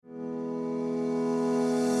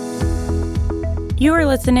You are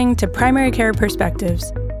listening to Primary Care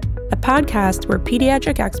Perspectives, a podcast where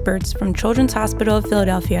pediatric experts from Children's Hospital of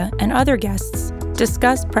Philadelphia and other guests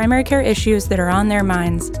discuss primary care issues that are on their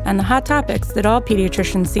minds and the hot topics that all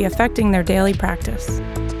pediatricians see affecting their daily practice.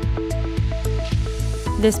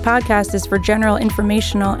 This podcast is for general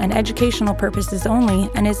informational and educational purposes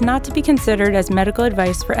only and is not to be considered as medical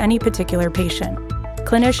advice for any particular patient.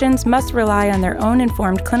 Clinicians must rely on their own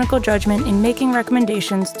informed clinical judgment in making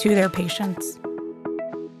recommendations to their patients.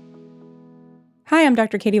 Hi, I'm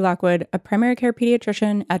Dr. Katie Lockwood, a primary care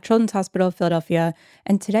pediatrician at Children's Hospital of Philadelphia,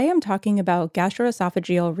 and today I'm talking about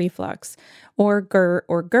gastroesophageal reflux, or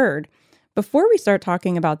GERD. Before we start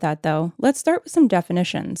talking about that, though, let's start with some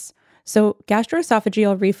definitions. So,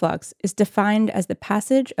 gastroesophageal reflux is defined as the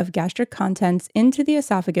passage of gastric contents into the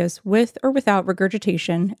esophagus with or without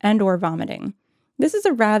regurgitation and/or vomiting. This is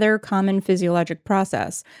a rather common physiologic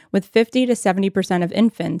process, with 50 to 70% of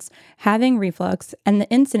infants having reflux and the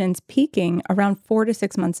incidence peaking around 4 to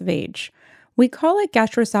 6 months of age. We call it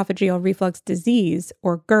gastroesophageal reflux disease,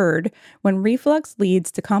 or GERD, when reflux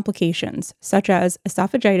leads to complications such as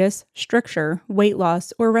esophagitis, stricture, weight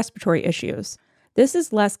loss, or respiratory issues. This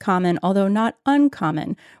is less common, although not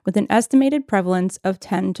uncommon, with an estimated prevalence of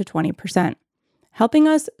 10 to 20%. Helping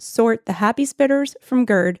us sort the happy spitters from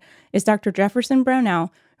GERD is Dr. Jefferson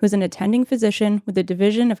Brownell, who's an attending physician with the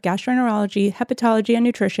Division of Gastroenterology, Hepatology, and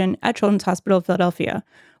Nutrition at Children's Hospital of Philadelphia.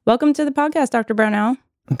 Welcome to the podcast, Dr. Brownell.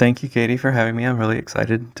 Thank you, Katie, for having me. I'm really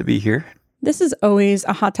excited to be here. This is always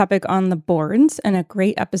a hot topic on the boards and a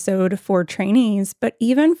great episode for trainees, but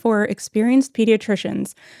even for experienced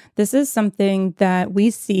pediatricians, this is something that we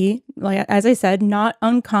see, like, as I said, not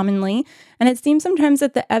uncommonly, and it seems sometimes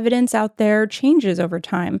that the evidence out there changes over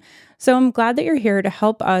time. So I'm glad that you're here to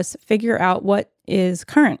help us figure out what is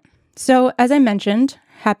current. So as I mentioned,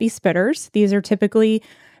 happy spitters, these are typically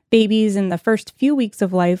babies in the first few weeks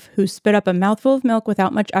of life who spit up a mouthful of milk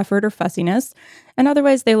without much effort or fussiness, and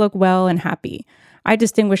otherwise they look well and happy. I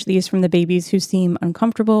distinguish these from the babies who seem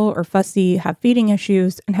uncomfortable or fussy, have feeding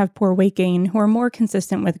issues, and have poor weight gain, who are more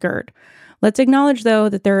consistent with GERD. Let's acknowledge, though,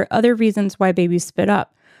 that there are other reasons why babies spit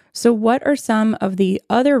up. So what are some of the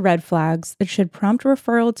other red flags that should prompt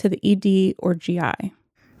referral to the ED or GI?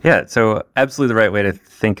 Yeah, so absolutely the right way to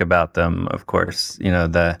think about them, of course. You know,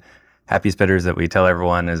 the happy spitters that we tell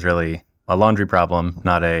everyone is really a laundry problem,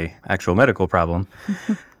 not a actual medical problem.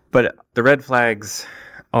 But the red flags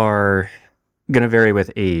are going to vary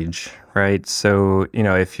with age, right? So, you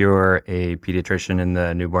know, if you're a pediatrician in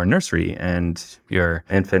the newborn nursery and your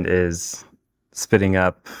infant is spitting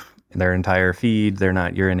up their entire feed, they're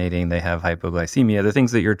not urinating, they have hypoglycemia, the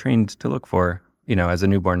things that you're trained to look for, you know, as a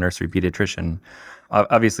newborn nursery pediatrician,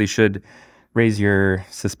 obviously should raise your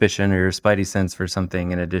suspicion or your spidey sense for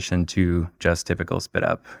something in addition to just typical spit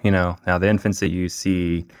up. You know, now the infants that you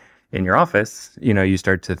see in your office, you know, you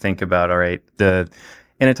start to think about, all right, the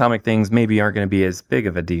anatomic things maybe aren't going to be as big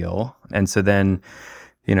of a deal. And so then,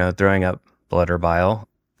 you know, throwing up blood or bile,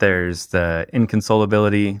 there's the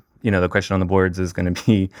inconsolability. You know, the question on the boards is going to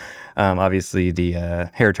be obviously the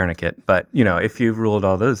hair tourniquet. But, you know, if you've ruled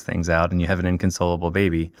all those things out and you have an inconsolable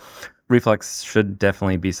baby, reflux should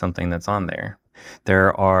definitely be something that's on there.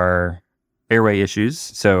 There are airway issues.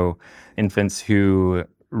 So infants who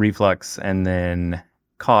reflux and then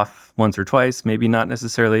cough once or twice, maybe not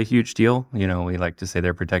necessarily a huge deal. You know, we like to say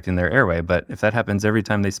they're protecting their airway, but if that happens every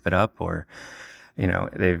time they spit up, or, you know,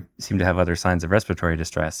 they seem to have other signs of respiratory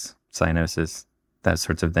distress, cyanosis, that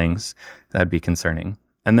sorts of things, that'd be concerning.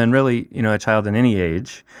 And then really, you know, a child in any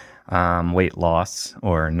age, weight loss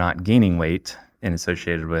or not gaining weight and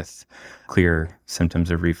associated with clear symptoms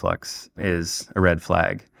of reflux is a red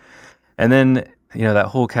flag. And then, you know, that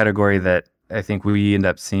whole category that I think we end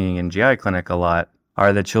up seeing in GI clinic a lot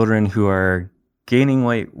are the children who are gaining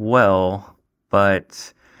weight well,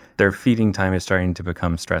 but their feeding time is starting to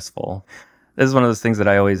become stressful. This is one of those things that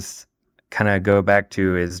I always kind of go back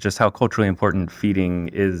to, is just how culturally important feeding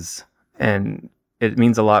is. And it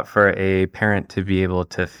means a lot for a parent to be able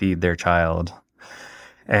to feed their child.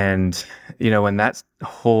 And, you know, when that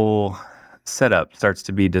whole setup starts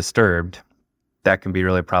to be disturbed, that can be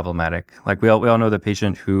really problematic. Like we all know the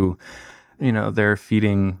patient who, you know, they're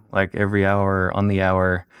feeding like every hour on the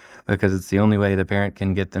hour because it's the only way the parent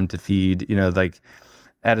can get them to feed. You know, like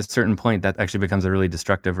at a certain point, that actually becomes a really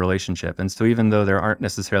destructive relationship. And so even though there aren't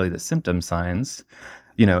necessarily the symptom signs,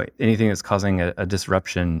 you know, anything that's causing a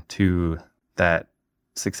disruption to that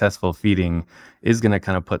successful feeding is going to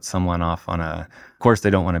kind of put someone off on a course they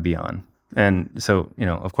don't want to be on. And so, you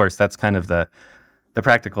know, of course, that's kind of the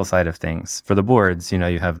practical side of things. For the boards, you know,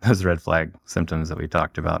 you have those red flag symptoms that we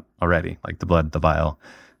talked about already, like the blood, the bile,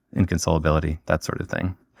 inconsolability, that sort of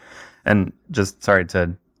thing. And just sorry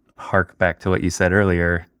to hark back to what you said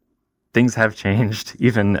earlier, things have changed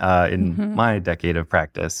even in my decade of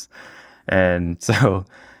practice. And so,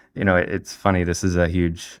 it's funny, this is a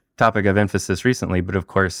huge topic of emphasis recently, but of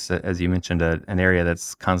course, as you mentioned, an area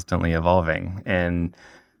that's constantly evolving. And,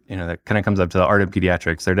 that kind of comes up to the art of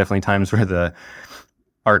pediatrics. There are definitely times where the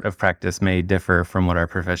art of practice may differ from what our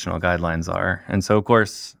professional guidelines are. And so, of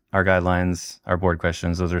course, our guidelines, our board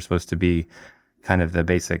questions, those are supposed to be kind of the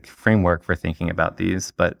basic framework for thinking about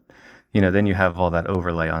these. But, then you have all that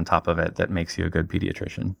overlay on top of it that makes you a good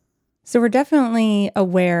pediatrician. So we're definitely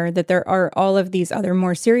aware that there are all of these other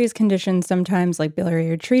more serious conditions sometimes, like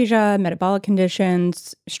biliary atresia, metabolic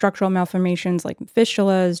conditions, structural malformations like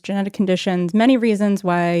fistulas, genetic conditions, many reasons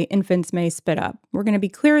why infants may spit up. We're going to be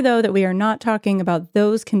clear, though, that we are not talking about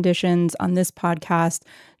those conditions on this podcast,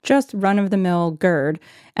 just run-of-the-mill GERD.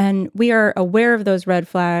 And we are aware of those red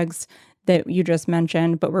flags that you just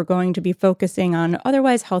mentioned, but we're going to be focusing on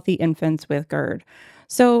otherwise healthy infants with GERD.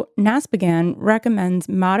 So NASPGHAN recommends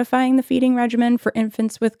modifying the feeding regimen for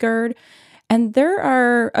infants with GERD. And there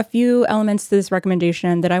are a few elements to this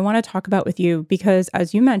recommendation that I want to talk about with you because,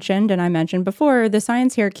 as you mentioned, and I mentioned before, the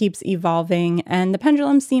science here keeps evolving and the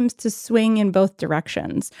pendulum seems to swing in both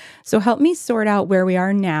directions. So help me sort out where we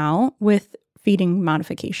are now with feeding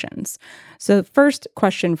modifications. So the first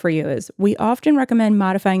question for you is, we often recommend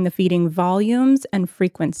modifying the feeding volumes and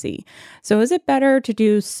frequency. So is it better to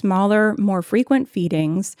do smaller, more frequent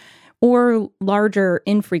feedings or larger,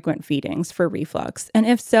 infrequent feedings for reflux? And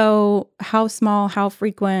if so, how small, how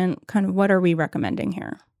frequent, kind of what are we recommending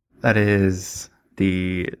here? That is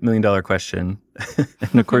the million-dollar question.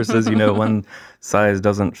 And of course, as you know, one size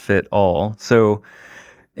doesn't fit all. So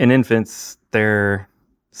in infants, their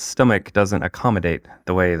stomach doesn't accommodate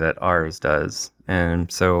the way that ours does. And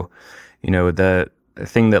so, the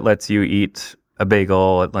thing that lets you eat a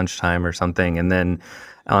bagel at lunchtime or something, and then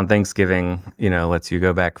on Thanksgiving, lets you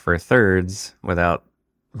go back for thirds without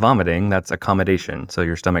vomiting, that's accommodation. So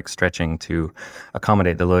your stomach's stretching to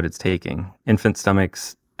accommodate the load it's taking. Infant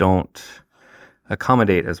stomachs don't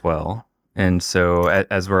accommodate as well. And so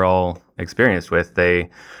as we're all experienced with, they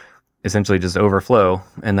essentially just overflow,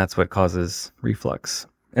 and that's what causes reflux.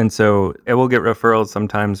 And so it will get referrals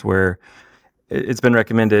sometimes where it's been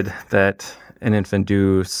recommended that an infant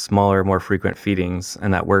do smaller, more frequent feedings,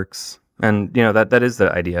 and that works. And, that is the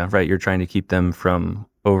idea, right? You're trying to keep them from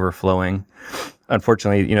overflowing.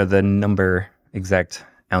 Unfortunately, the exact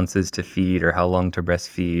ounces to feed or how long to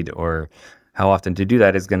breastfeed or how often to do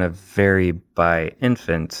that is going to vary by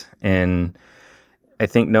infant. And I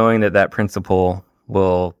think knowing that principle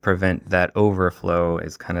will prevent that overflow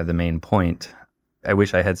is kind of the main point. I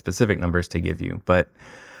wish I had specific numbers to give you, but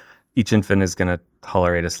each infant is going to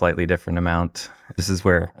tolerate a slightly different amount. This is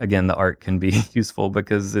where, again, the art can be useful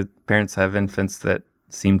because parents have infants that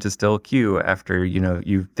seem to still queue after,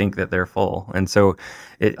 you think that they're full. And so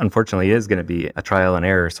it unfortunately is going to be a trial and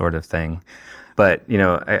error sort of thing. But,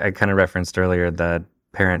 I kind of referenced earlier the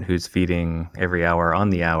parent who's feeding every hour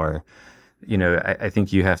on the hour. I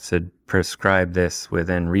think you have to prescribe this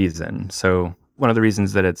within reason. So one of the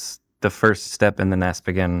reasons that it's the first step in the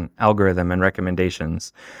NASPGHAN algorithm and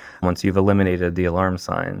recommendations, once you've eliminated the alarm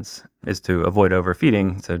signs, is to avoid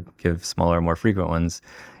overfeeding, to give smaller, more frequent ones,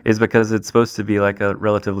 is because it's supposed to be like a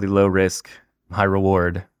relatively low risk, high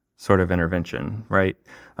reward sort of intervention, right?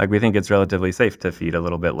 Like we think it's relatively safe to feed a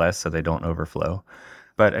little bit less so they don't overflow.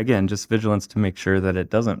 But again, just vigilance to make sure that it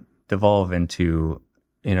doesn't devolve into,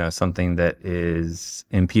 something that is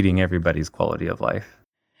impeding everybody's quality of life.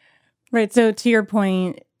 Right. So to your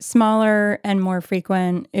point, smaller and more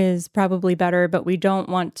frequent is probably better, but we don't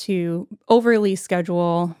want to overly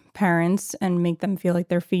schedule parents and make them feel like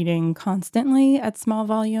they're feeding constantly at small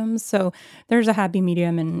volumes. So there's a happy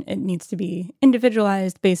medium, and it needs to be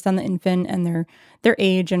individualized based on the infant and their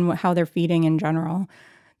age and how they're feeding in general.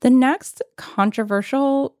 The next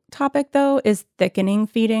controversial topic, though, is thickening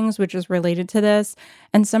feedings, which is related to this.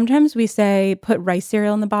 And sometimes we say put rice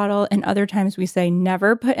cereal in the bottle, and other times we say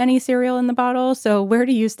never put any cereal in the bottle. So where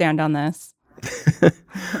do you stand on this?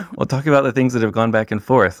 Well, talk about the things that have gone back and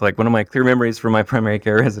forth. Like one of my clear memories from my primary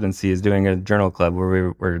care residency is doing a journal club where we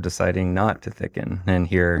were deciding not to thicken. And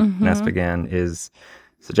here NASPGHAN is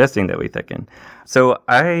suggesting that we thicken. So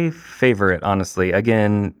I favor it, honestly,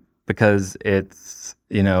 again, because it's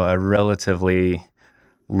a relatively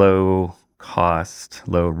low cost,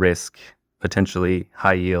 low risk, potentially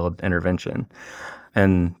high yield intervention.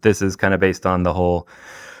 And this is kind of based on the whole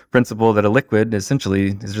principle that a liquid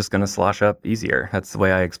essentially is just going to slosh up easier. That's the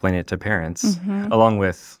way I explain it to parents, along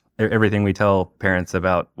with everything we tell parents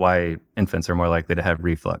about why infants are more likely to have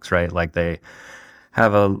reflux, right? Like they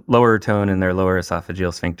have a lower tone in their lower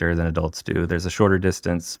esophageal sphincter than adults do. There's a shorter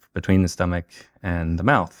distance between the stomach and the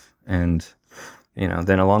mouth. And,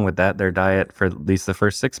 then along with that, their diet for at least the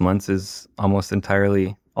first 6 months is almost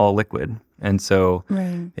entirely all liquid. And so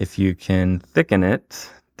Right. if you can thicken it,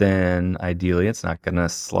 then ideally it's not going to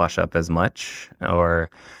slosh up as much or,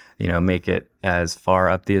 make it as far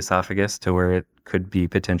up the esophagus to where it could be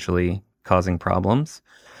potentially causing problems.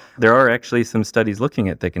 There are actually some studies looking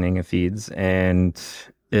at thickening of feeds, and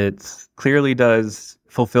it clearly does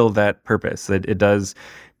fulfill that purpose. It does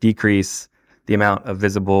decrease the amount of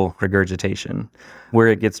visible regurgitation. Where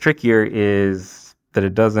it gets trickier is that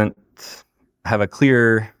it doesn't have a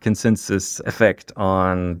clear consensus effect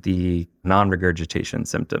on the non-regurgitation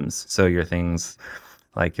symptoms. So your things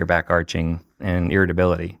like your back arching and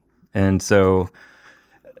irritability. And so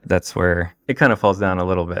that's where it kind of falls down a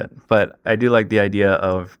little bit. But I do like the idea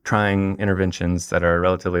of trying interventions that are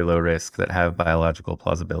relatively low risk that have biological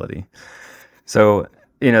plausibility. So,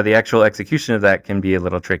 the actual execution of that can be a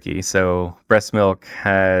little tricky. So breast milk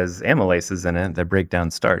has amylases in it that break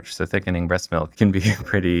down starch. So thickening breast milk can be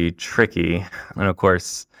pretty tricky. And of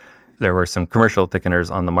course, there were some commercial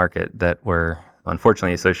thickeners on the market that were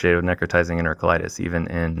unfortunately associated with necrotizing enterocolitis, even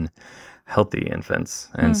in healthy infants.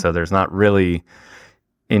 And so there's not really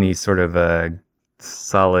any sort of a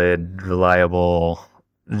solid, reliable,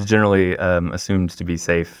 generally assumed to be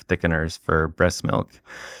safe thickeners for breast milk.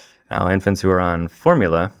 Now, infants who are on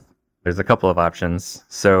formula, there's a couple of options.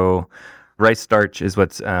 So rice starch is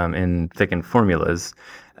what's in thickened formulas.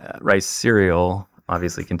 Rice cereal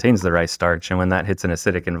obviously contains the rice starch, and when that hits an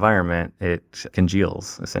acidic environment, it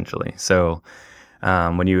congeals, essentially. So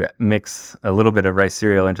when you mix a little bit of rice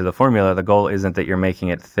cereal into the formula, the goal isn't that you're making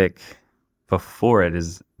it thick before it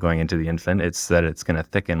is going into the infant, it's that it's going to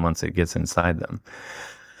thicken once it gets inside them.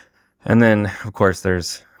 And then, of course,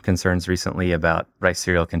 there's concerns recently about rice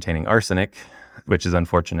cereal containing arsenic, which is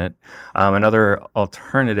unfortunate. Another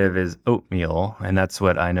alternative is oatmeal, and that's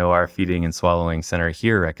what I know our Feeding and Swallowing Center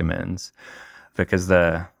here recommends, because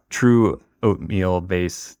the true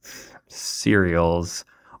oatmeal-based cereals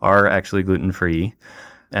are actually gluten-free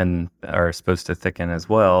and are supposed to thicken as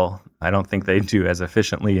well. I don't think they do as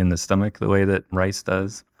efficiently in the stomach the way that rice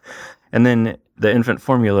does. And then the infant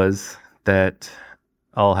formulas that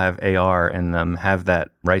all have AR in them have that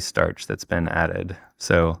rice starch that's been added.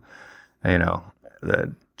 So,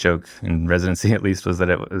 the joke in residency at least was that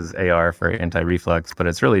it was AR for anti-reflux, but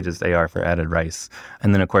it's really just AR for added rice.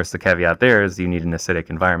 And then, of course, the caveat there is you need an acidic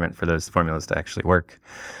environment for those formulas to actually work.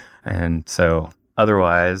 And so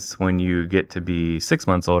otherwise, when you get to be 6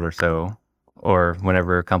 months old or so, or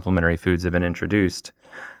whenever complementary foods have been introduced,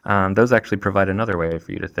 those actually provide another way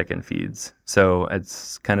for you to thicken feeds. So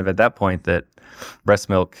it's kind of at that point that breast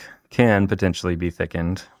milk can potentially be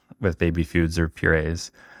thickened with baby foods or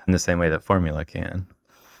purees in the same way that formula can.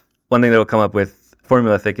 One thing that will come up with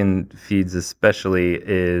formula thickened feeds especially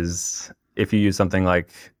is if you use something like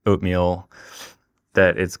oatmeal,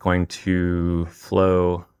 that it's going to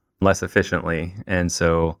flow less efficiently. And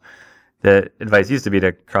so the advice used to be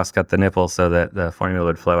to cross-cut the nipple so that the formula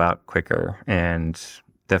would flow out quicker, and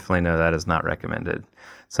definitely know that is not recommended.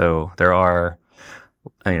 So there are,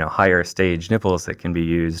 higher stage nipples that can be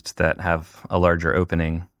used that have a larger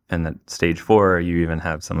opening, and at stage 4, you even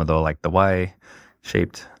have some of the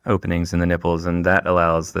Y-shaped openings in the nipples, and that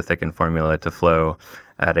allows the thickened formula to flow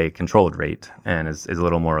at a controlled rate and is a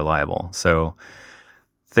little more reliable. So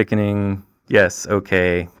thickening, yes,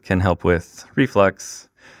 okay, can help with reflux,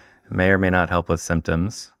 may or may not help with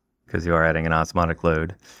symptoms because you are adding an osmotic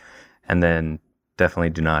load. And then definitely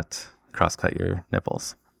do not cross-cut your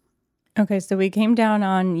nipples. Okay, so we came down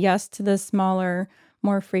on yes to the smaller,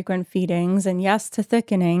 more frequent feedings and yes to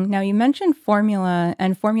thickening. Now, you mentioned formula,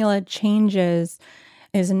 and formula changes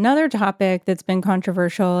is another topic that's been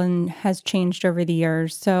controversial and has changed over the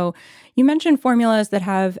years. So you mentioned formulas that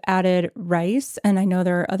have added rice, and I know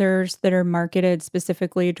there are others that are marketed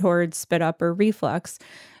specifically towards spit up or reflux.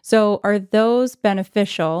 So are those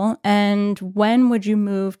beneficial? And when would you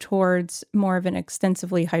move towards more of an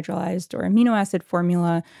extensively hydrolyzed or amino acid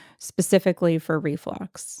formula specifically for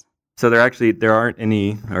reflux? So there aren't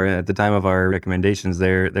any, or at the time of our recommendations,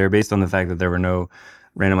 they're based on the fact that there were no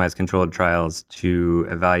randomized controlled trials to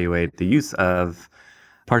evaluate the use of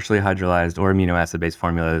partially hydrolyzed or amino acid-based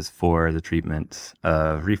formulas for the treatment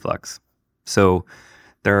of reflux. So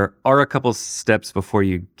there are a couple steps before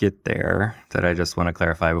you get there that I just want to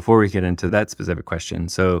clarify before we get into that specific question.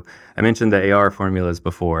 So I mentioned the AR formulas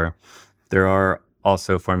before. There are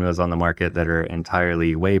also formulas on the market that are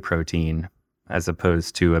entirely whey protein as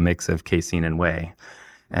opposed to a mix of casein and whey.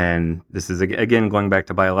 And this is, again, going back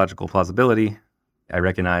to biological plausibility. I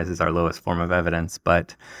recognize is our lowest form of evidence,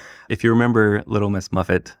 but if you remember Little Miss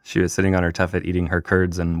Muffet, she was sitting on her tuffet eating her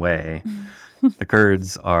curds and whey. The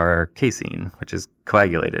curds are casein, which is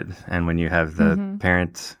coagulated. And when you have the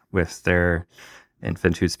parent with their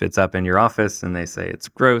infant who spits up in your office and they say it's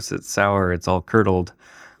gross, it's sour, it's all curdled,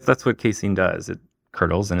 that's what casein does. It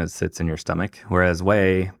curdles and it sits in your stomach, whereas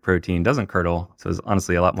whey protein doesn't curdle, so it's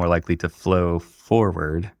honestly a lot more likely to flow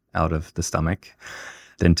forward out of the stomach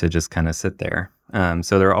than to just kind of sit there.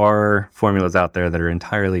 So there are formulas out there that are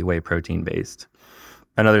entirely whey protein based.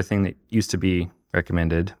 Another thing that used to be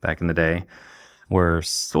recommended back in the day were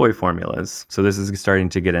soy formulas. So this is starting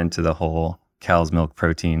to get into the whole cow's milk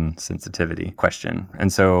protein sensitivity question.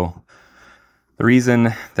 And so the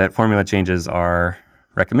reason that formula changes are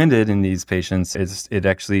recommended in these patients is it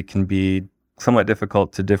actually can be somewhat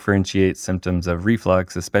difficult to differentiate symptoms of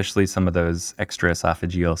reflux, especially some of those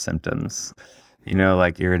extraesophageal symptoms,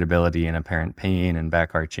 like irritability and apparent pain and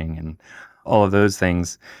back arching and all of those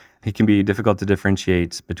things. It can be difficult to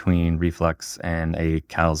differentiate between reflux and a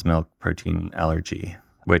cow's milk protein allergy,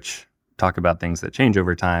 which, talk about things that change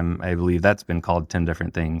over time, I believe that's been called 10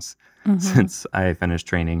 different things since I finished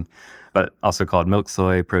training, but also called milk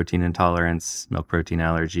soy protein intolerance, milk protein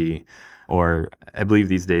allergy, or I believe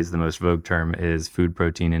these days the most vogue term is food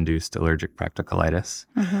protein induced allergic practicolitis.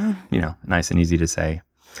 Nice and easy to say.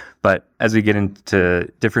 But as we get into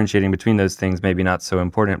differentiating between those things, maybe not so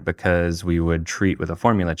important because we would treat with a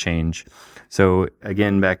formula change. So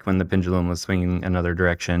again, back when the pendulum was swinging another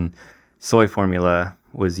direction, soy formula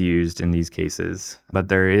was used in these cases. But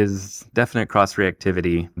there is definite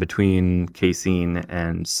cross-reactivity between casein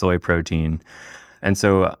and soy protein. And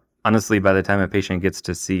so honestly, by the time a patient gets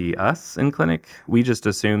to see us in clinic, we just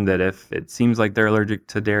assume that if it seems like they're allergic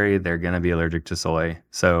to dairy, they're going to be allergic to soy.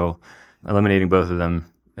 So eliminating both of them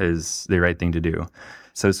is the right thing to do.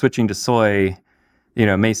 So switching to soy,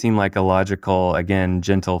 may seem like a logical, again,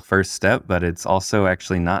 gentle first step, but it's also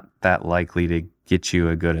actually not that likely to get you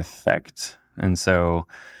a good effect. And so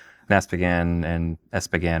Naspagan and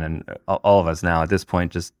Espagan and all of us now at this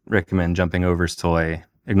point just recommend jumping over soy,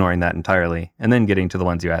 ignoring that entirely, and then getting to the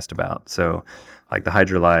ones you asked about. So like the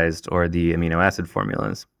hydrolyzed or the amino acid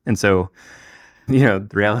formulas. And so the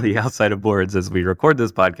reality outside of boards as we record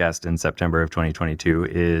this podcast in September of 2022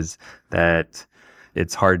 is that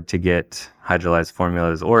it's hard to get hydrolyzed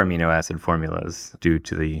formulas or amino acid formulas due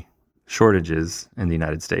to the shortages in the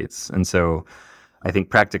United States. And so I think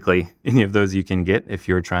practically any of those you can get if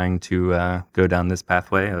you're trying to go down this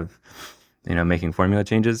pathway of, making formula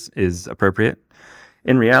changes is appropriate.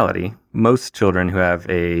 In reality, most children who have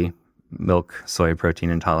a milk soy protein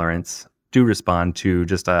intolerance do respond to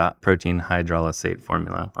just a protein hydrolysate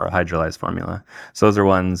formula or a hydrolyzed formula. So those are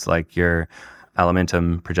ones like your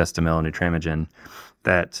Alimentum, Progestamil, Nutramigen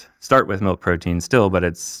that start with milk protein still, but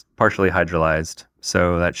it's partially hydrolyzed.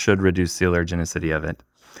 So that should reduce the allergenicity of it.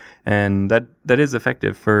 And that is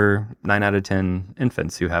effective for 9 out of 10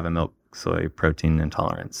 infants who have a milk soy protein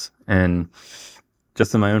intolerance. And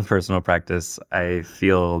just in my own personal practice, I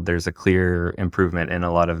feel there's a clear improvement in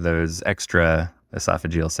a lot of those extra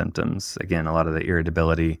esophageal symptoms. Again, a lot of the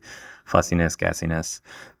irritability, fussiness, gassiness,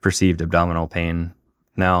 perceived abdominal pain.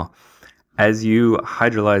 Now, as you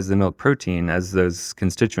hydrolyze the milk protein, as those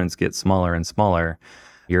constituents get smaller and smaller,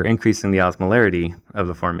 you're increasing the osmolarity of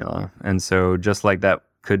the formula. And so just like that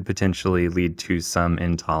could potentially lead to some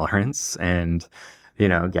intolerance and,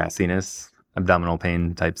 gassiness, abdominal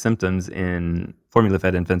pain type symptoms in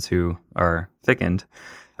formula-fed infants who are thickened.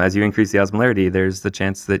 As you increase the osmolarity, there's the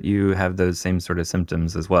chance that you have those same sort of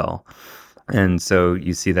symptoms as well. And so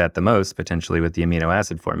you see that the most potentially with the amino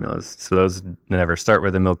acid formulas. So those never start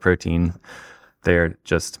with a milk protein. They're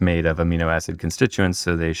just made of amino acid constituents,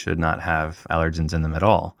 so they should not have allergens in them at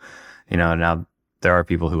all. Now there are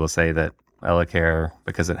people who will say that Elecare,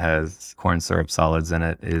 because it has corn syrup solids in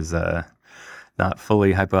it, is not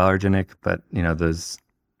fully hypoallergenic, but those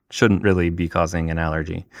shouldn't really be causing an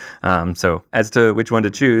allergy. So as to which one to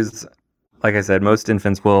choose, like I said, most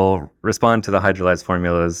infants will respond to the hydrolyzed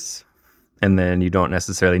formulas, and then you don't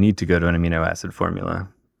necessarily need to go to an amino acid formula.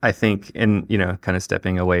 I think in, kind of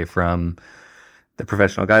stepping away from the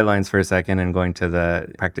professional guidelines for a second and going to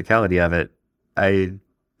the practicality of it, I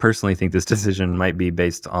personally think this decision might be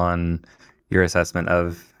based on your assessment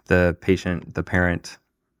of the patient, the parent,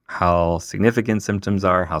 how significant symptoms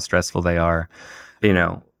are, how stressful they are.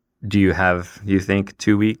 Do you think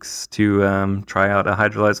 2 weeks to try out a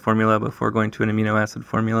hydrolyzed formula before going to an amino acid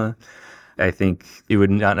formula? I think it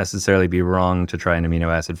would not necessarily be wrong to try an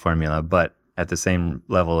amino acid formula, but at the same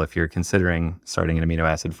level, if you're considering starting an amino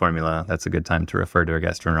acid formula, that's a good time to refer to a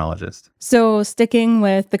gastroenterologist. So sticking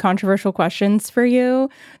with the controversial questions for you,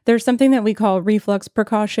 there's something that we call reflux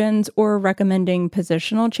precautions or recommending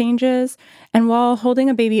positional changes. And while holding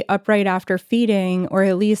a baby upright after feeding, or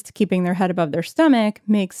at least keeping their head above their stomach,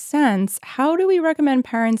 makes sense, how do we recommend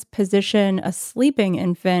parents position a sleeping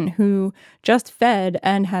infant who just fed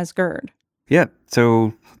and has GERD? Yeah,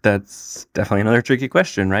 so that's definitely another tricky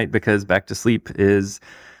question, right? Because back to sleep is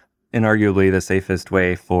inarguably the safest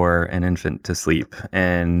way for an infant to sleep.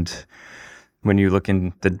 And when you look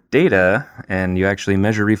in the data and you actually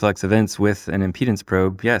measure reflux events with an impedance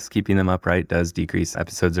probe, yes, keeping them upright does decrease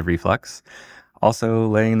episodes of reflux. Also,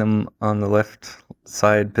 laying them on the left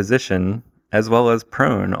side position as well as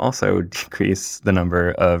prone also decrease the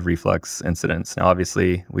number of reflux incidents. Now,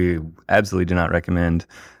 obviously, we absolutely do not recommend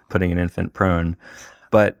putting an infant prone.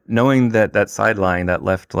 But knowing that that side lying, that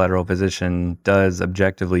left lateral position does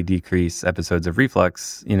objectively decrease episodes of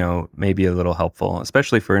reflux, may be a little helpful,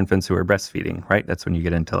 especially for infants who are breastfeeding, right? That's when you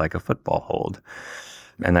get into like a football hold,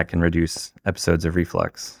 and that can reduce episodes of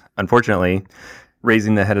reflux. Unfortunately,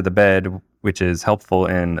 raising the head of the bed, which is helpful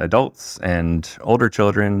in adults and older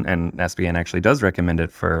children, and NASPGHAN actually does recommend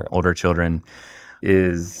it for older children,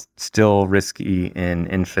 is still risky in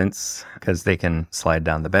infants because they can slide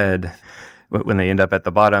down the bed. When they end up at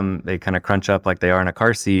the bottom, they kind of crunch up like they are in a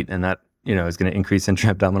car seat, and that, is going to increase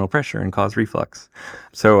intra-abdominal pressure and cause reflux.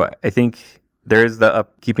 So I think there is the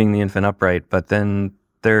keeping the infant upright, but then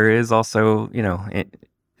there is also, it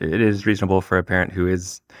is reasonable for a parent who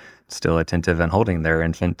is still attentive and holding their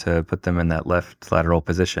infant to put them in that left lateral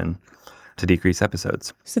position to decrease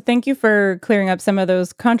episodes. So thank you for clearing up some of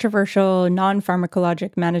those controversial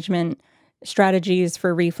non-pharmacologic management strategies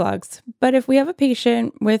for reflux. But if we have a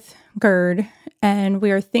patient with GERD and we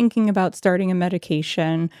are thinking about starting a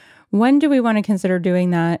medication, when do we want to consider doing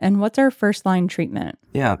that? And what's our first line treatment?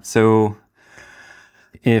 Yeah, so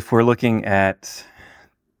if we're looking at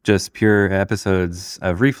just pure episodes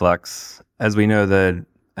of reflux, as we know, the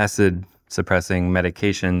acid suppressing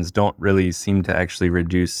medications don't really seem to actually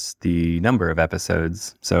reduce the number of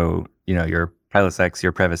episodes. So, your Prilosec,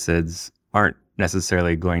 your Previcids aren't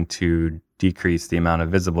necessarily going to decrease the amount of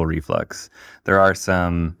visible reflux. There are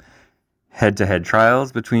some head-to-head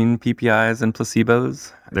trials between PPIs and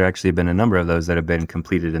placebos. There actually have been a number of those that have been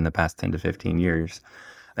completed in the past 10 to 15 years.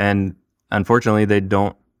 And unfortunately,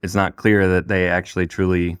 it's not clear that they actually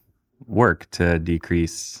truly work to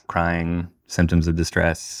decrease crying, symptoms of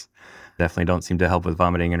distress. Definitely don't seem to help with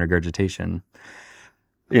vomiting and regurgitation.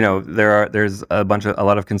 There's a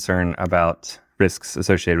lot of concern about risks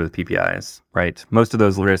associated with PPIs, right? Most of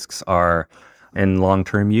those risks are in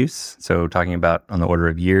long-term use, so talking about on the order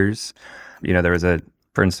of years. There was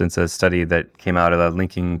for instance, a study that came out of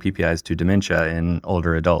linking PPIs to dementia in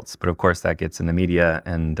older adults, but of course that gets in the media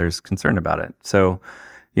and there's concern about it. So,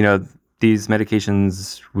 these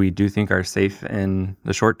medications we do think are safe in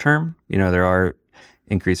the short term. There are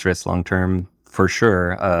increased risks long-term for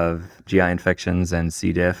sure of GI infections and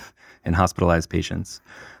C. diff in hospitalized patients.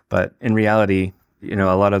 But in reality, a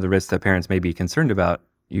lot of the risks that parents may be concerned about,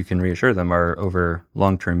 you can reassure them are over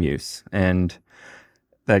long-term use. And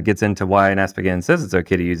that gets into why NASPGHAN says it's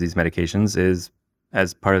okay to use these medications is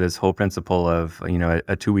as part of this whole principle of, a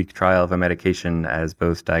 2-week trial of a medication as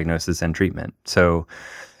both diagnosis and treatment. So,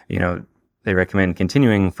 they recommend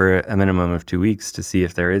continuing for a minimum of 2 weeks to see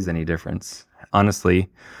if there is any difference. Honestly,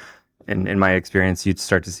 in my experience, you'd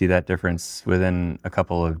start to see that difference within a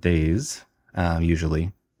couple of days,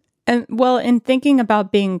 usually. And well, in thinking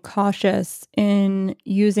about being cautious in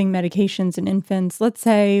using medications in infants, let's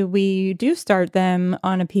say we do start them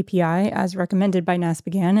on a PPI as recommended by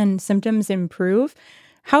NASPGHAN and symptoms improve.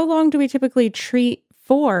 How long do we typically treat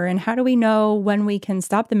for? And how do we know when we can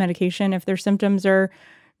stop the medication if their symptoms are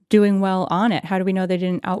doing well on it? How do we know they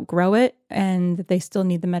didn't outgrow it and that they still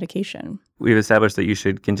need the medication? We've established that you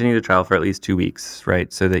should continue the trial for at least 2 weeks,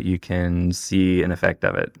 right? So that you can see an effect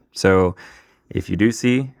of it. So if you do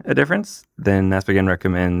see a difference, then NASPGHAN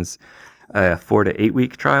recommends a 4 to 8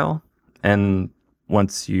 week trial. And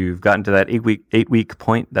once you've gotten to that 8 week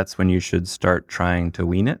point, that's when you should start trying to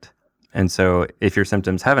wean it. And so if your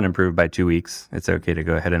symptoms haven't improved by 2 weeks, it's okay to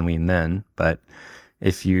go ahead and wean then. But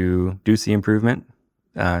if you do see improvement,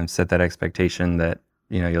 set that expectation that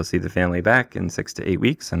you'll see the family back in 6 to 8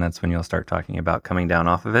 weeks, and that's when you'll start talking about coming down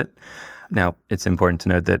off of it. Now, it's important to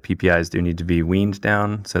note that PPIs do need to be weaned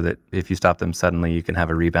down so that if you stop them suddenly, you can have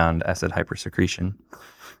a rebound acid hypersecretion.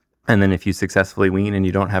 And then if you successfully wean and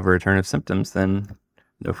you don't have a return of symptoms, then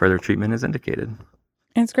no further treatment is indicated.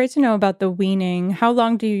 And it's great to know about the weaning. How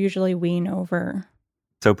long do you usually wean over?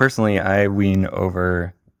 So personally, I wean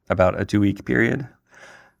over about a 2-week period.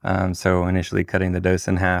 So initially cutting the dose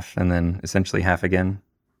in half and then essentially half again.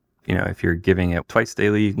 If you're giving it twice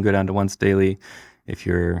daily, you can go down to once daily. If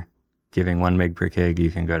you're giving 1 mg per kg,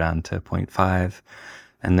 you can go down to 0.5.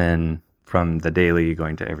 And then from the daily,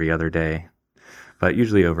 going to every other day, but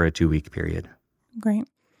usually over a 2-week period. Great.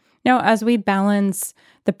 Now, as we balance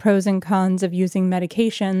the pros and cons of using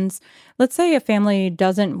medications, let's say a family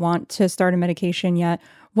doesn't want to start a medication yet.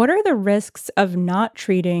 What are the risks of not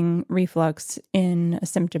treating reflux in a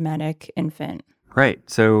symptomatic infant? Right.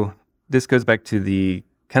 So this goes back to the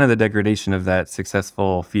kind of the degradation of that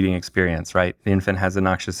successful feeding experience, right? The infant has a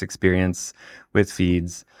noxious experience with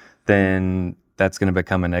feeds, then that's going to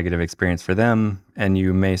become a negative experience for them, and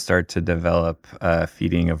you may start to develop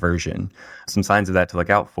feeding aversion. Some signs of that to look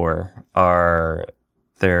out for are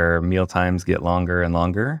their meal times get longer and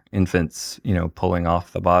longer. Infants, pulling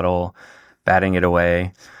off the bottle, batting it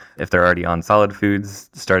away. If they're already on solid foods,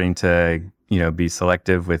 starting to, be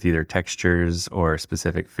selective with either textures or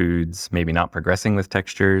specific foods, maybe not progressing with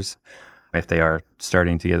textures. If they are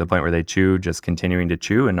starting to get to the point where they chew, just continuing to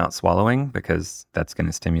chew and not swallowing, because that's going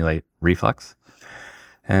to stimulate reflux.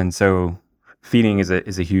 And so feeding is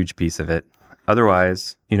a huge piece of it.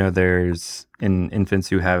 Otherwise, there's in infants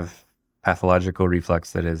who have pathological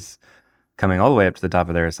reflux that is coming all the way up to the top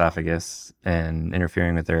of their esophagus and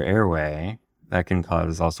interfering with their airway, that can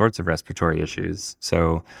cause all sorts of respiratory issues.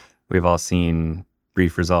 So we've all seen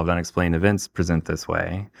brief resolved unexplained events present this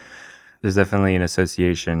way. There's definitely an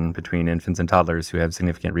association between infants and toddlers who have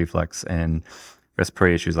significant reflux and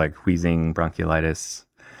respiratory issues like wheezing, bronchiolitis.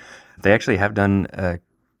 They actually have done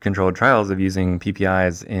controlled trials of using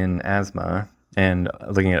PPIs in asthma and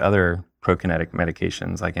looking at other prokinetic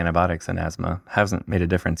medications like antibiotics in asthma. Hasn't made a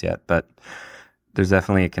difference yet, but there's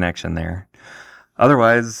definitely a connection there.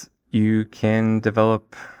 Otherwise, you can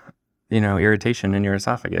develop, irritation in your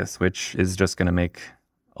esophagus, which is just going to make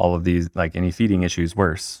all of these, like any feeding issues,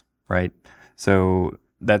 worse, right? So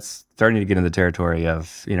that's starting to get in the territory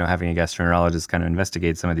of, having a gastroenterologist kind of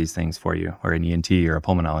investigate some of these things for you, or an ENT or a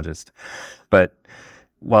pulmonologist. But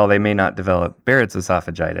while they may not develop Barrett's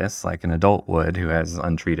esophagitis like an adult would who has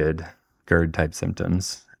untreated GERD type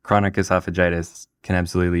symptoms, chronic esophagitis can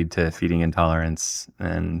absolutely lead to feeding intolerance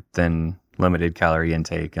and then limited calorie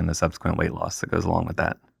intake and the subsequent weight loss that goes along with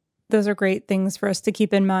that. Those are great things for us to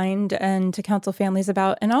keep in mind and to counsel families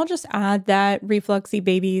about. And I'll just add that refluxy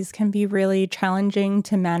babies can be really challenging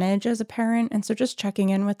to manage as a parent. And so just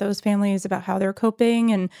checking in with those families about how they're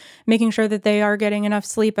coping and making sure that they are getting enough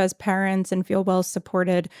sleep as parents and feel well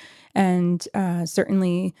supported. And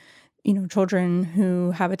certainly, children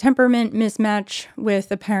who have a temperament mismatch with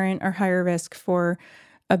a parent are higher risk for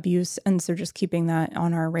abuse. And so just keeping that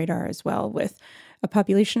on our radar as well with a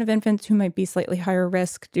population of infants who might be slightly higher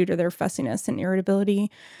risk due to their fussiness and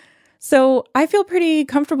irritability. So I feel pretty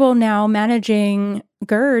comfortable now managing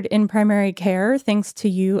GERD in primary care, thanks to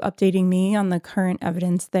you updating me on the current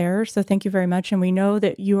evidence there. So thank you very much. And we know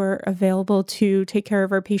that you are available to take care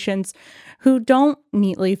of our patients who don't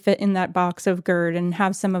neatly fit in that box of GERD and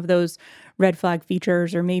have some of those red flag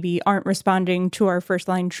features or maybe aren't responding to our first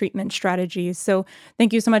line treatment strategies. So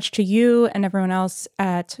thank you so much to you and everyone else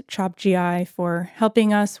at CHOP GI for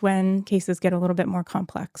helping us when cases get a little bit more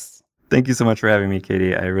complex. Thank you so much for having me,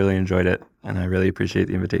 Katie. I really enjoyed it, and I really appreciate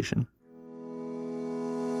the invitation.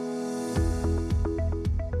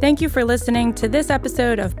 Thank you for listening to this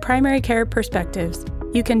episode of Primary Care Perspectives.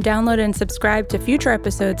 You can download and subscribe to future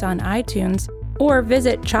episodes on iTunes or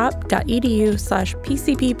visit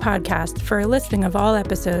chop.edu/PCP podcast for a listing of all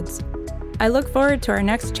episodes. I look forward to our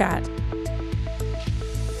next chat.